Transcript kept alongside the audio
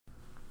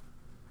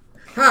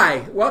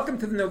Hi, welcome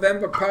to the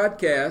November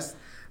podcast.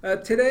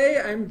 Today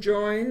I'm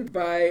joined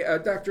by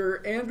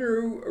Dr.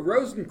 Andrew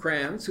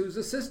Rosenkrantz, who's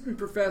Assistant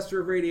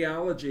Professor of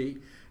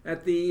Radiology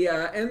at the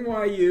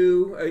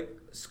NYU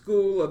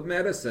School of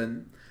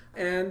Medicine.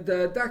 And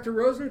Dr.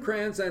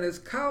 Rosenkrantz and his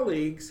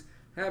colleagues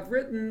have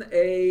written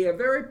a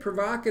very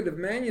provocative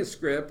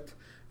manuscript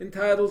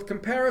entitled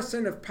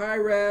Comparison of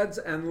PI-RADS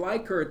and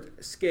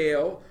Likert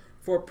Scale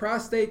for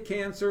Prostate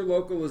Cancer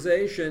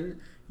Localization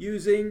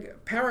using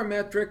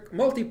multiparametric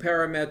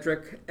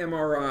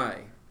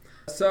MRI.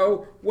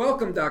 So,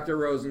 welcome, Dr.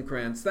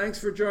 Rosenkrantz.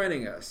 Thanks for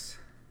joining us.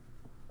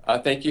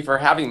 Thank you for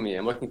having me.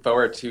 I'm looking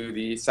forward to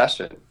the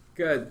session.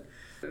 Good.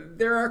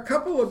 There are a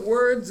couple of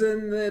words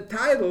in the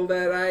title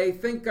that I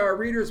think our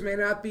readers may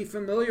not be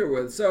familiar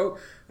with. So,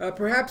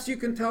 perhaps you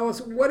can tell us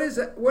what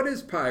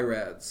is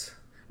PI-RADS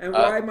and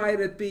why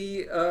might it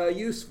be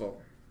useful?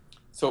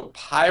 So,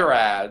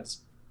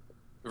 PI-RADS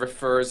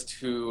refers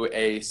to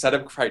a set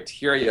of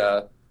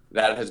criteria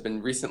that has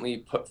been recently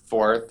put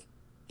forth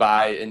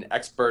by an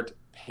expert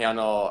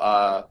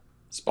panel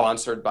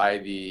sponsored by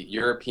the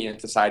European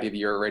Society of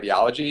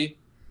Uroradiology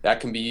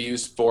that can be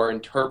used for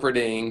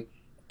interpreting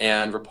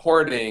and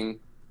reporting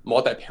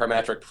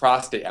multiparametric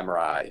prostate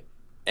MRI.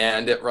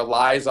 And it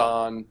relies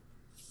on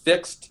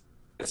fixed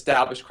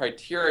established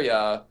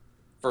criteria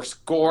for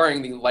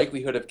scoring the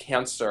likelihood of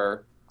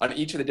cancer on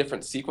each of the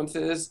different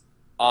sequences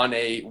on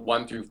a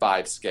 1 through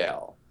 5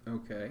 scale.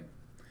 Okay.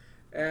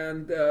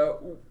 And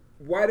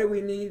why do we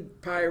need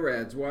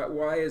PI-RADS?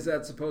 Why is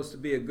that supposed to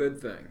be a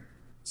good thing?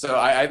 So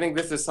I think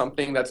this is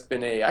something that's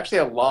been actually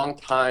a long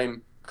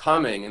time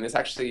coming, and this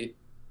actually,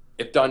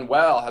 if done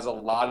well, has a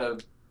lot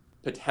of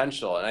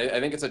potential. And I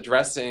think it's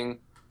addressing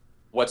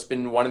what's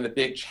been one of the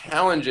big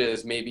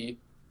challenges, maybe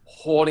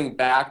holding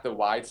back the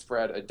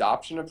widespread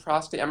adoption of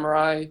prostate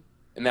MRI,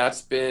 and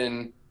that's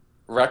been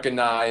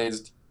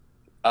recognized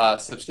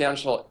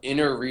substantial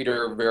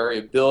inter-reader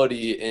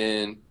variability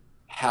in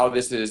how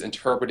this is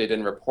interpreted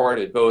and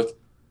reported, both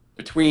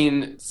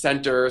between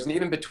centers and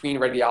even between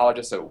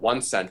radiologists at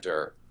one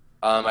center.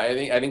 I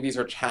think these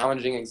are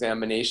challenging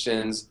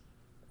examinations.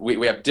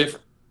 We have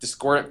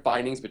discordant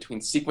findings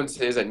between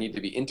sequences that need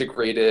to be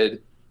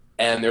integrated,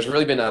 and there's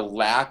really been a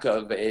lack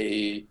of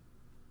a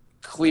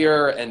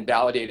clear and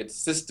validated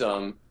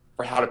system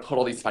for how to put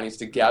all these findings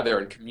together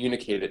and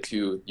communicate it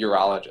to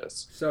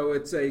urologists. So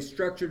it's a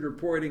structured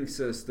reporting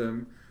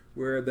system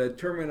where the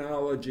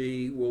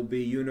terminology will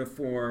be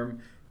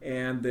uniform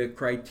and the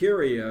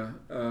criteria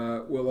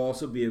will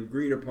also be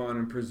agreed upon,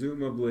 and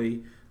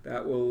presumably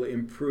that will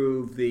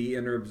improve the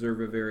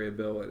inter-observer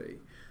variability.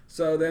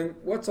 So then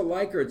what's a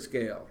Likert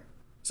scale?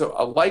 So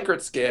a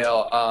Likert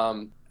scale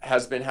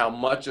has been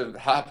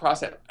how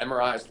prostate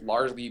MRI has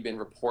largely been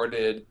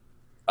reported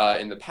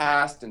in the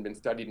past and been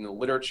studied in the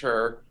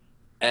literature.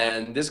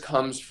 And this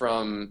comes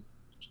from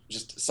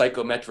just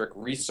psychometric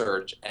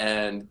research,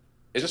 and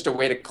it's just a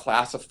way to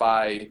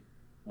classify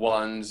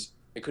one's,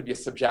 it could be a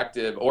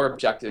subjective or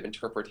objective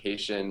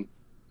interpretation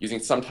using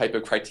some type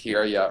of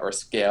criteria or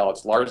scale.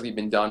 It's largely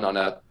been done on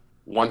a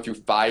 1 through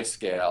 5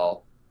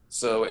 scale.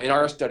 So in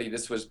our study,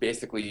 this was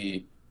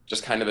basically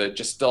just kind of a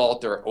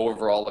gestalt or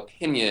overall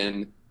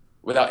opinion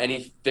without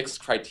any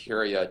fixed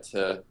criteria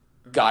to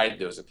guide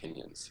those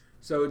opinions.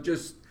 So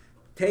just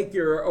take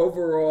your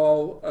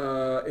overall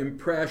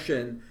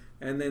impression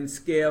and then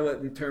scale it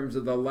in terms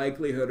of the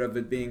likelihood of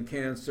it being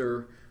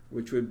cancer,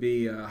 which would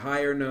be a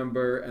higher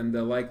number, and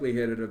the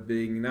likelihood of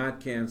being not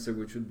cancer,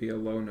 which would be a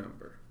low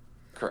number.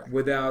 Correct.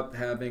 Without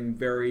having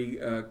very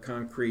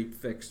concrete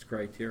fixed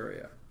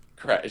criteria.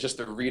 Correct. It's just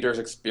the reader's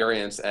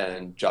experience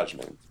and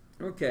judgment.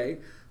 Okay.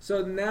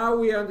 So now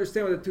we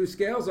understand what the two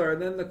scales are,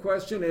 and then the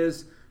question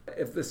is,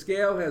 if the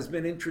scale has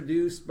been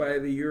introduced by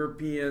the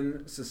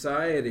European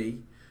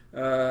Society,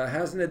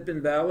 hasn't it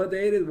been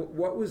validated?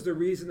 What was the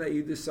reason that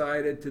you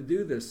decided to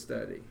do this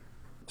study?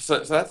 So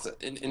that's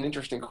an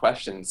interesting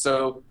question.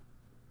 So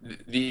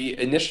the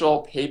initial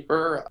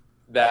paper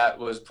that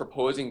was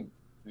proposing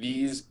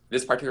this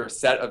particular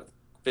set of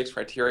fixed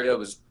criteria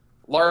was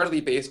largely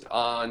based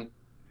on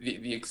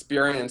the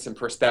experience and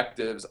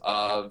perspectives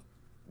of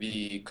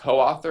the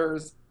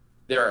co-authors.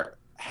 There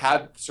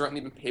have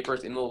certainly been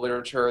papers in the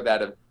literature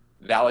that have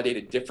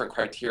validated different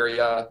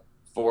criteria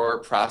for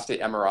prostate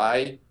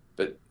MRI,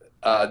 but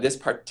this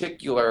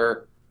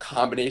particular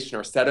combination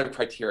or set of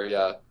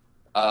criteria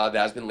that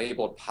has been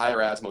labeled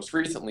PI-RADS most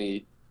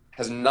recently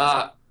has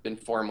not been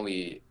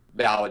formally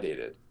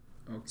validated.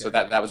 Okay. So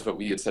that was what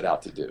we had set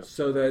out to do.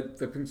 So that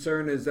the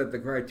concern is that the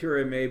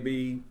criteria may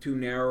be too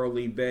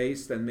narrowly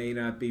based and may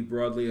not be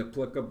broadly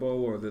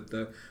applicable, or that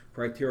the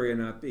criteria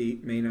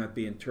may not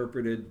be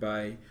interpreted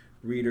by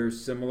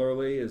readers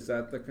similarly. Is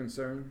that the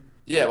concern?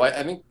 Yeah, well,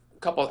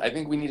 I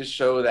think we need to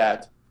show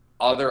that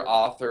other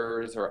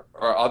authors or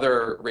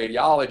other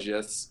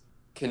radiologists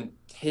can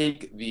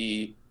take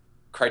the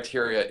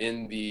criteria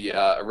in the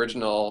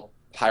original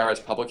PI-RADS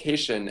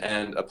publication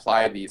and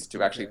apply these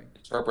to actually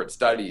interpret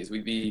studies.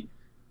 The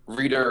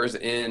readers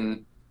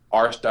in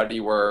our study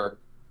were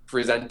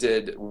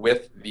presented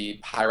with the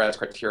PI-RADS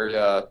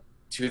criteria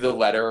to the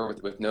letter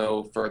with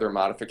no further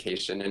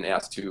modification and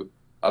asked to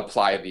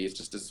apply these,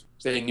 just as,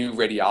 say, a new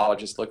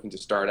radiologist looking to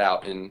start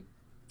out in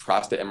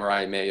prostate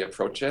MRI may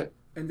approach it.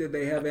 And did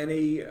they have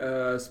any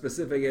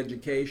specific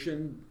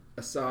education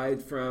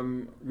aside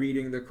from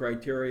reading the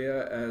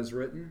criteria as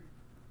written?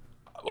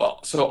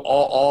 Well, so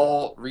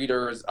all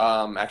readers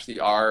actually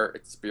are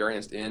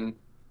experienced in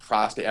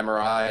prostate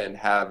MRI and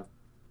have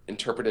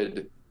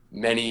interpreted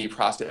many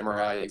prostate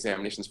MRI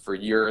examinations for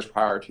years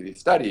prior to the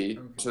study.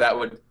 Okay. So that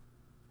would,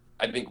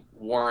 I think,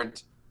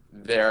 warrant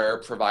their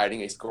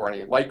providing a score on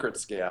a Likert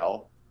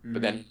scale. Mm-hmm.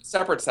 But then in a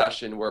separate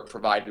session, we're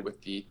provided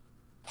with the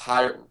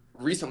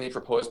recently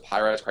proposed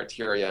PI-RADS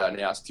criteria and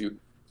asked to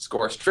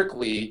score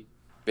strictly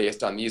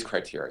based on these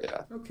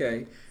criteria.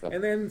 Okay.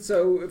 And then,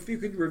 so if you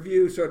could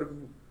review sort of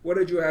what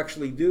did you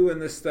actually do in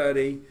this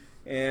study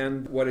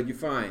and what did you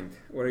find?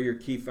 What are your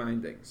key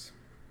findings?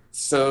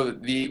 So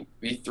the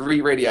three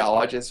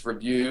radiologists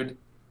reviewed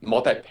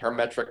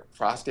multiparametric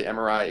prostate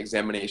MRI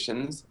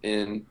examinations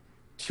in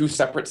 2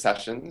 separate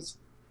sessions,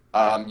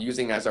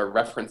 using as our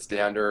reference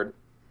standard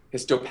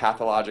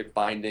histopathologic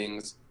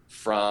findings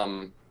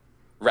from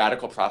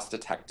radical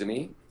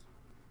prostatectomy.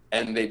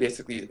 And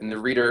the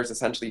readers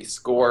essentially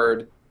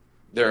scored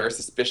their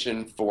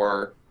suspicion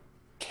for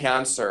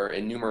cancer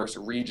in numerous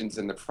regions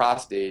in the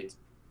prostate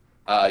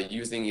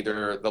using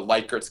either the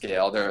Likert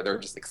scale, their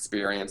just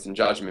experience and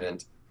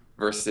judgment,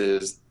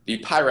 versus the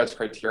PI-RADS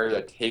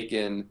criteria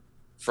taken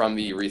from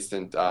the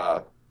recent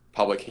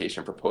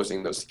publication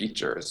proposing those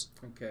features.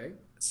 Okay.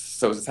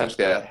 So it's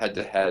essentially a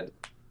head-to-head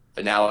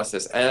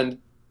analysis, and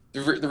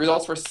the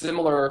results were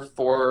similar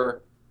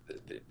for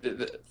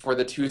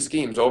the 2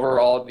 schemes.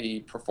 Overall, the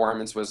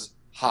performance was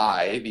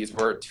high. These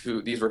were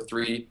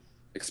 3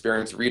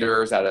 experienced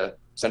readers at a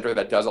center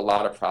that does a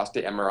lot of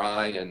prostate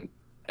MRI,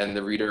 and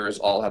the readers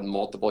all had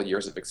multiple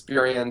years of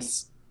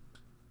experience.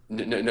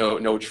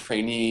 No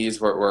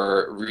trainees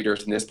were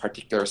readers in this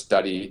particular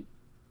study.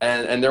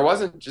 And there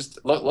wasn't,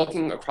 just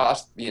looking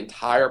across the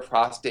entire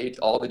prostate,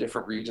 all the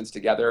different regions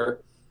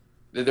together,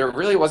 there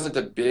really wasn't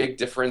a big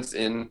difference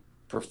in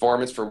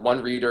performance for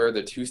one reader.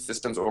 The 2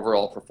 systems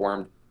overall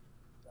performed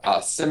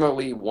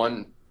similarly.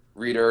 One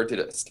reader did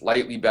it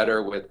slightly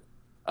better with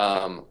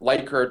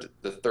Likert.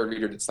 The third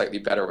reader did slightly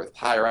better with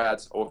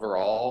PI-RADS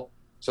overall.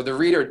 So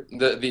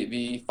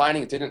the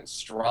findings didn't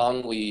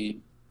strongly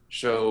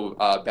show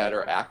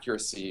better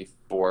accuracy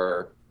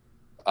for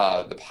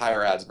the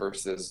PI-RADS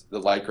versus the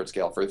Likert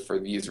scale for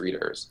these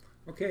readers.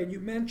 Okay, and you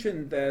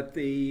mentioned that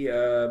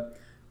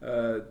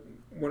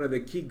one of the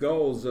key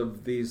goals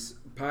of these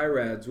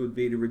PI-RADS would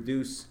be to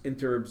reduce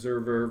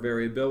inter-observer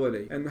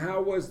variability. And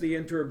how was the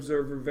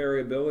inter-observer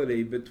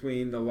variability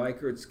between the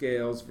Likert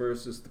scales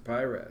versus the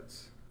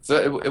PI-RADS?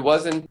 So it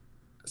wasn't.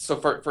 So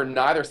for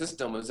neither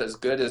system was as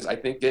good as I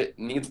think it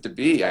needs to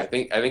be. I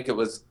think it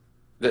was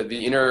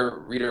the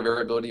inter-reader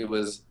variability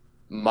was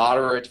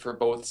moderate for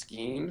both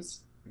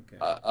schemes. Okay.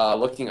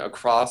 Looking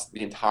across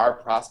the entire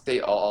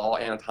prostate, all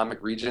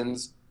anatomic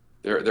regions,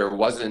 there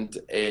wasn't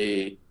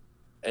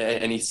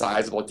any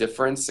sizable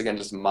difference. Again,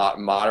 just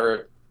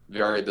moderate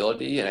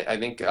variability, and I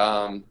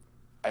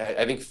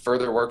think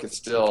further work is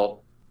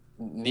still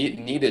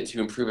needed to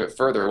improve it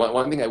further.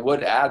 One thing I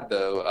would add,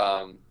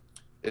 though,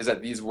 is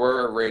that these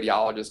were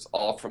radiologists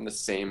all from the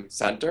same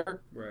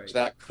center, right. So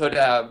that could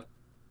have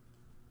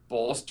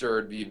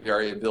bolstered the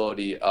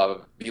variability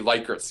of the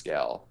Likert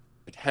scale,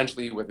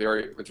 potentially with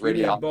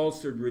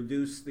radiology.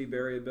 Reduce the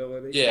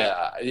variability?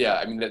 Yeah.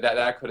 I mean,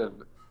 that could have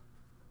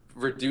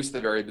reduced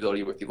the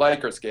variability with the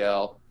Likert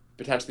scale,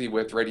 potentially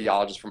with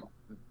radiologists from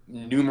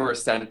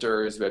numerous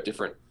centers who have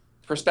different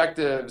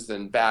perspectives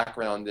and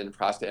background in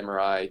prostate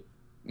MRI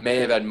may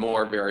have had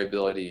more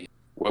variability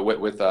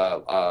with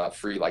a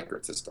free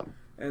Likert system.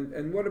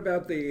 And what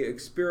about the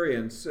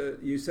experience?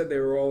 You said they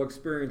were all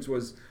experienced.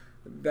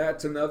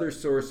 That's another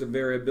source of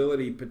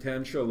variability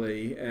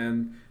potentially,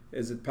 and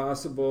is it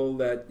possible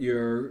that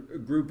your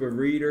group of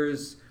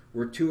readers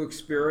were too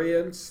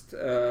experienced,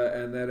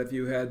 and that if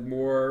you had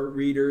more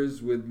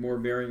readers with more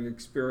varying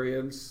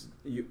experience,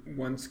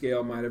 one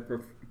scale might have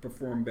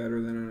performed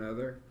better than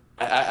another?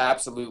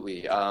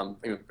 Absolutely.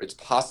 It's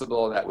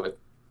possible that with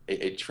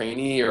a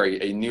trainee or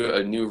a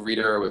new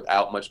reader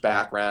without much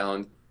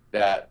background,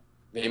 that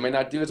they may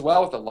not do as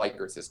well with the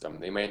Likert system.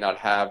 They may not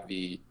have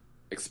the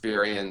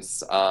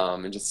experience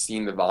and just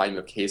seeing the volume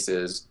of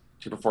cases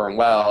to perform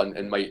well,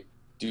 and might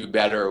do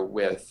better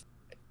with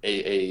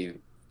a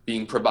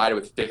being provided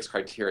with fixed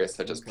criteria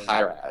such as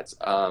PI-RADS.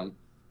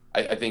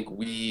 I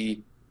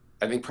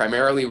think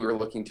primarily we were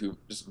looking to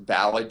just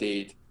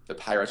validate the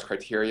PI-RADS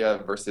criteria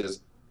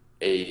versus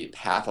a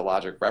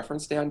pathologic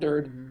reference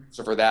standard. Mm-hmm.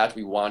 So for that,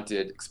 we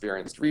wanted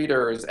experienced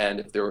readers, and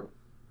if their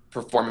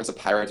performance of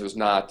PI-RADS was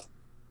not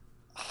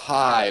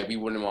high, we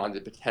wouldn't want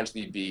it to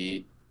potentially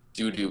be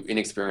due to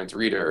inexperienced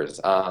readers.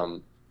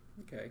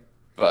 Okay.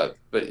 But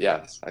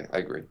yes, I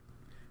agree.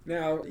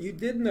 Now, you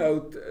did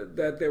note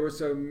that there were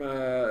some,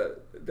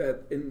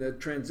 that in the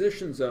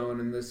transition zone,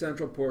 in the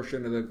central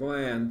portion of the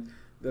gland,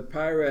 the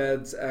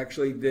PI-RADS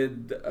actually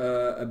did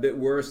a bit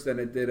worse than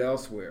it did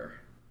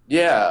elsewhere.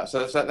 Yeah,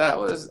 so that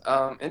was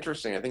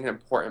interesting. I think an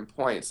important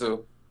point.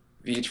 So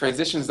the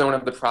transition zone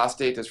of the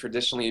prostate has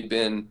traditionally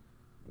been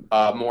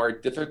a more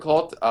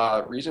difficult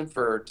region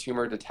for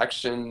tumor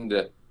detection.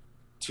 The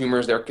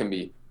tumors there can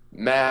be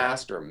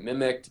masked or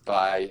mimicked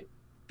by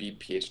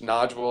BPH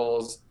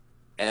nodules,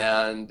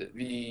 and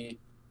the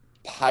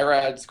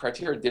PI-RADS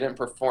criteria didn't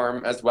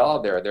perform as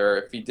well there.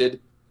 If we did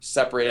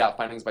separate out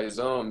findings by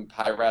zone,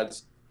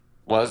 PI-RADS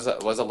was a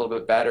little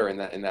bit better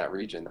in that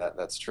region.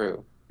 That's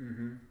true.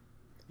 Hmm.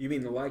 You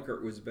mean the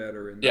Likert was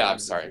better in the Yeah, I'm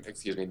sorry. transition?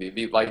 Excuse me.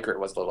 The Likert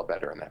was a little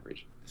better in that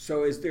region.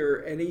 So, is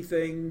there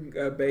anything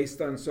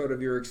based on sort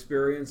of your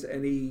experience,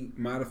 any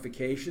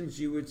modifications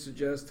you would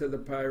suggest to the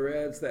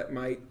PI-RADS that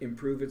might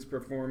improve its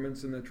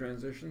performance in the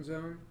transition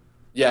zone?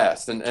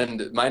 Yes,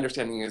 and my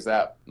understanding is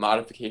that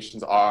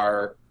modifications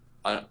are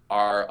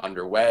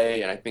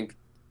underway, and I think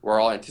we're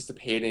all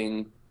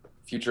anticipating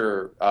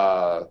future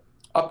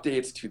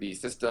updates to the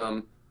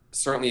system.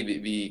 Certainly,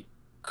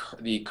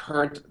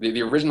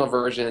 the original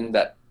version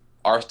that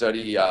our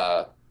study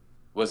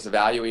was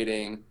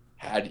evaluating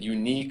had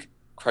unique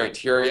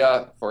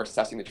criteria for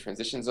assessing the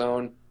transition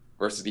zone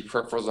versus the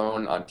peripheral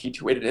zone on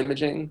T2-weighted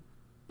imaging,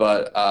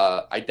 but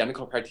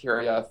identical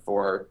criteria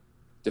for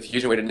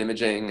diffusion-weighted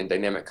imaging and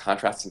dynamic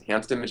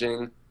contrast-enhanced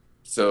imaging.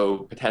 So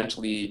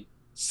potentially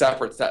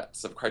separate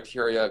sets of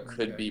criteria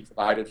could be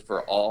provided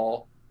for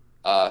all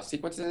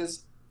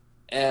sequences.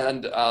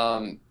 And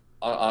on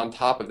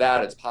top of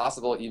that, it's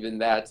possible even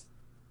that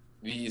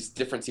these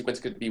different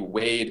sequences could be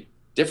weighed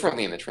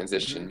differently in the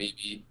transition. Mm-hmm.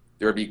 Maybe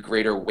there would be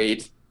greater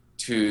weight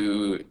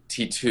to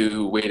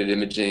T2 weighted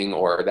imaging,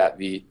 or that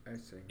the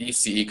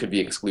BCE could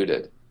be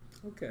excluded.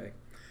 Okay,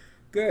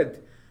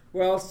 good.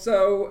 Well,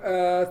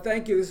 so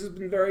thank you. This has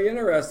been very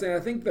interesting.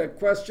 I think the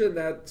question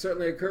that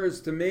certainly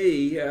occurs to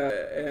me,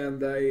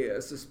 and I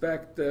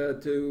suspect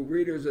to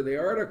readers of the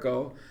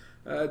article,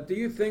 do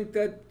you think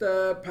that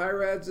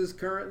PI-RADS is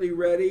currently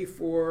ready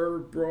for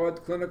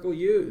broad clinical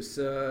use?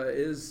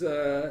 Is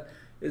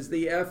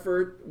the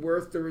effort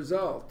worth the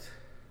result?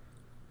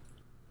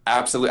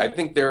 Absolutely. I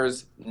think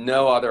there's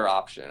no other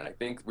option. I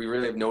think we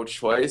really have no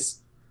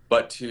choice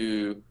but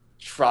to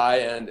try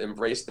and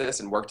embrace this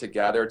and work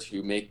together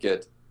to make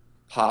it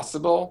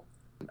possible.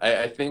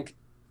 I think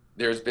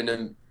there's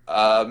been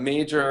a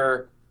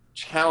major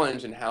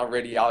challenge in how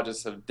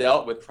radiologists have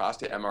dealt with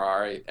prostate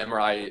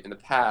MRI in the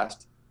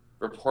past,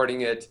 reporting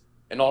it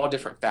in all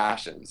different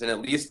fashions. And at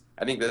least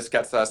I think this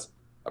gets us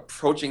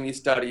approaching these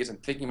studies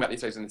and thinking about these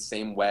studies in the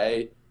same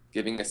way,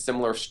 giving a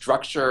similar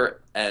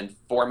structure and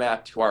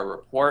format to our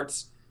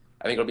reports.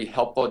 I think it'll be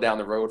helpful down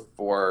the road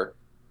for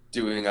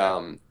doing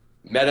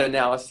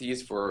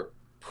meta-analyses, for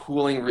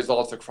pooling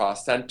results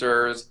across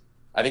centers.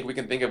 I think we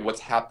can think of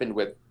what's happened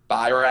with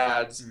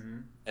PI-RADS, mm-hmm.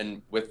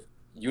 and with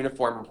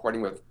uniform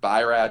reporting with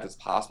PI-RADS, it's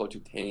possible to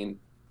obtain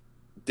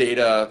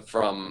data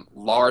from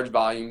large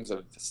volumes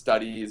of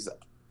studies,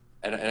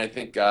 and I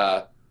think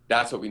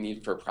that's what we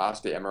need for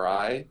prostate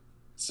MRI.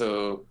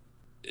 So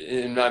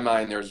in my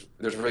mind, there's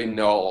really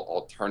no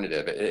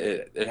alternative.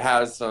 It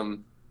has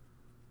some,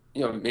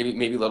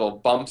 maybe little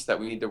bumps that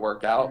we need to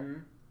work out, mm-hmm.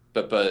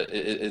 but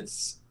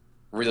it's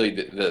really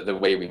the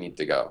way we need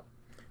to go.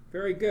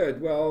 Very good.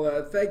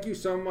 Well, thank you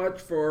so much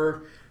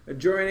for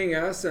joining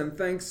us, and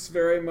thanks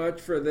very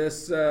much for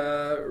this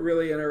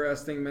really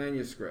interesting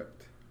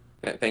manuscript.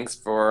 Thanks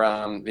for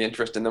the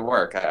interest in the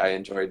work. I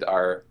enjoyed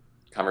our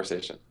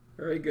conversation.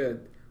 Very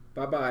good.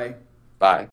 Bye-bye. Bye.